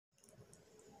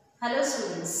Hello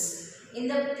students, in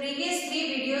the previous 3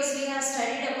 videos we have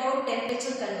studied about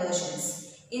temperature conversions.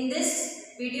 In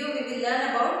this video we will learn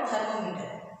about thermometer.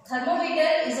 Thermometer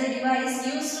is a device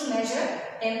used to measure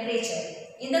temperature.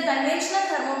 In the conventional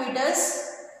thermometers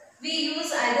we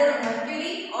use either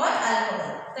mercury or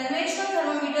alcohol. Conventional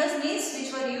thermometers means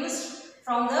which were used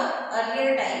from the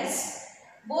earlier times.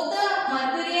 Both the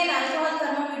mercury and alcohol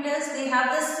thermometers, they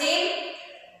have the same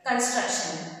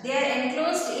construction. They are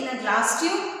enclosed in a glass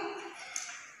tube.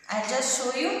 I'll just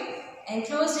show you.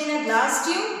 Enclosed in a glass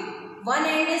tube, one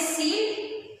end is sealed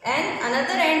and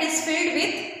another end is filled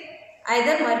with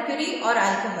either mercury or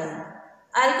alcohol.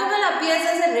 Alcohol appears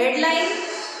as a red line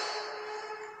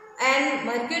and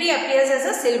mercury appears as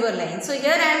a silver line. So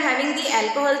here I am having the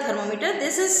alcohol thermometer.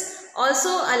 This is also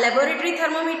a laboratory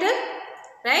thermometer,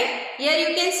 right? Here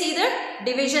you can see the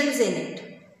divisions in it.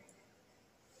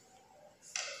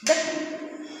 The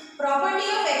property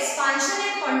of expansion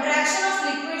and contraction of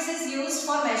liquids is used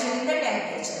for measuring the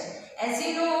temperature. As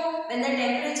you know, when the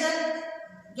temperature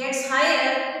gets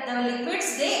higher, the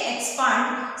liquids, they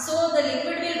expand. So the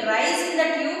liquid will rise in the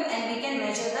tube and we can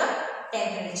measure the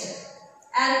temperature.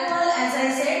 Alcohol, as I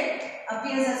said,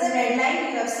 appears as a red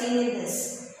line. You have seen in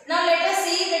this. Now let us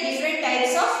see the different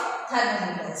types of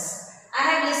thermometers. I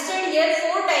have listed here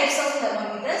 4 types of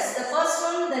thermometers. The first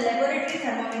one, the laboratory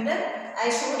thermometer, I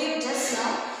showed you just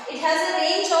now. It has a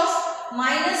range of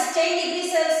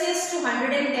 -10°C to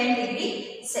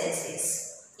 110°C.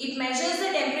 It measures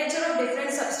the temperature of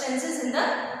different substances in the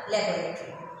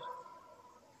laboratory.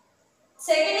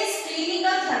 Second is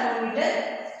clinical thermometer.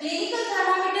 Clinical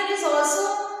thermometer is also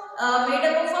made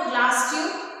up of a glass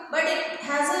tube, but it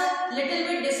has a little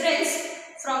bit difference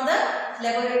from the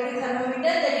laboratory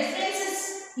thermometer. The difference is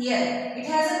here. It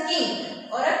has a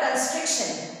kink or a constriction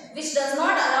which does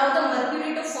not allow the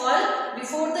mercury to fall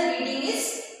before the reading is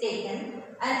taken.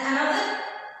 And another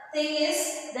thing is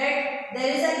that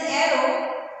there is an arrow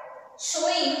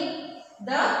showing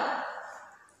the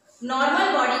normal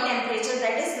body temperature,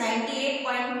 that is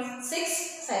 98.6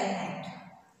 Fahrenheit.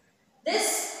 This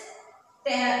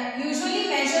usually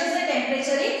measures the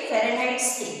temperature in Fahrenheit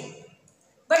scale.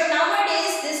 But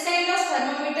nowadays this kind of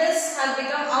thermometers have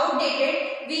become outdated.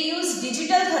 We use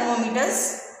digital thermometers.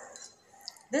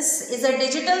 This is a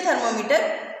digital thermometer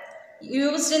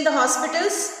used in the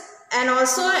hospitals and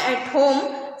also at home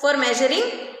for measuring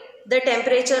the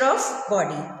temperature of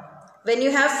body. When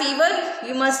you have fever,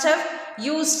 you must have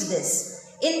used this.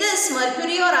 In this,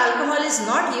 mercury or alcohol is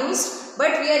not used,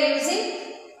 but we are using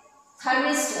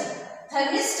thermistor.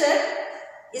 Thermistor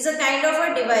is a kind of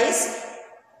a device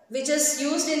which is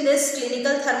used in this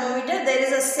clinical thermometer. There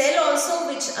is a cell also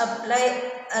which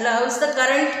allows the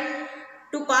current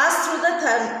to pass through the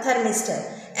thermistor,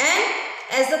 and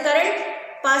as the current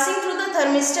passing through the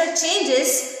thermistor changes,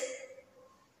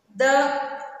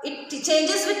 it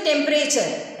changes with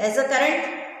temperature. As the current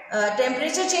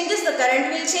temperature changes, the current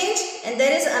will change, and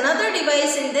there is another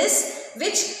device in this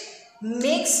which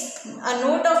makes a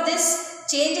note of this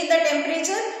change in the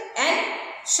temperature and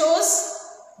shows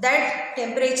that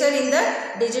temperature in the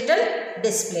digital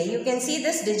display. You can see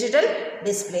this digital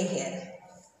display here.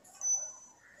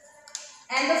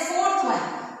 And the fourth one,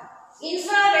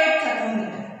 infrared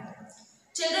thermometer.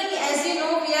 Children, as you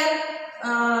know, we are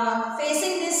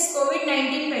facing this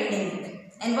COVID-19 pandemic,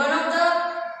 and one of the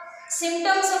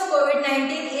symptoms of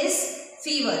COVID-19 is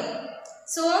fever.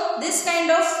 So this kind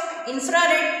of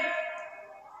infrared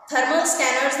thermal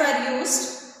scanners are used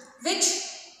which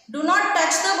do not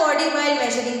touch the body while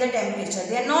measuring the temperature.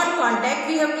 They are non-contact.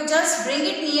 We have to just bring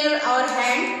it near our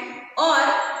hand or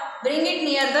bring it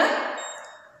near the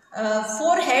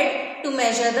forehead to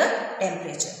measure the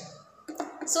temperature.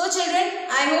 So children,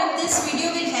 I hope this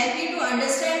video will help you to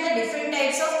understand the different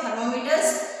types of thermometers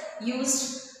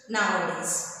used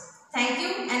nowadays.